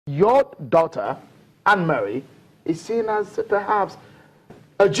Your daughter, Anne-Marie, is seen as perhaps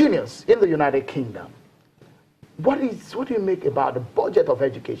a genius in the United Kingdom. What do you make about the budget of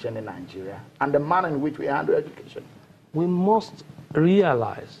education in Nigeria and the manner in which we handle education? We must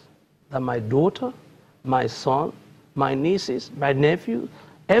realize that my daughter, my son, my nieces, my nephew,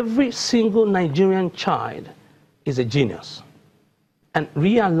 every single Nigerian child is a genius. And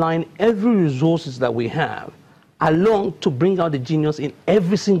realign every resources that we have along to bring out the genius in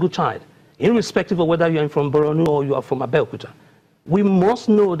every single child, irrespective of whether you're from Borno or you are from Abeokuta. We must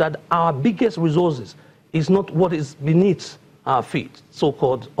know that our biggest resources is not what is beneath our feet,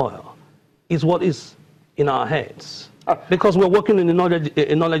 so-called oil. It's what is in our heads. Because we're working in a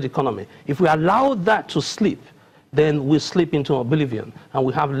knowledge economy. If we allow that to sleep, then we slip into oblivion, and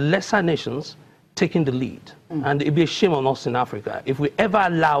we have lesser nations taking the lead. And it'd be a shame on us in Africa if we ever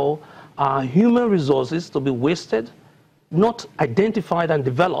allow our human resources to be wasted, not identified and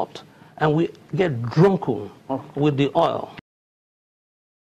developed, and we get drunken with the oil.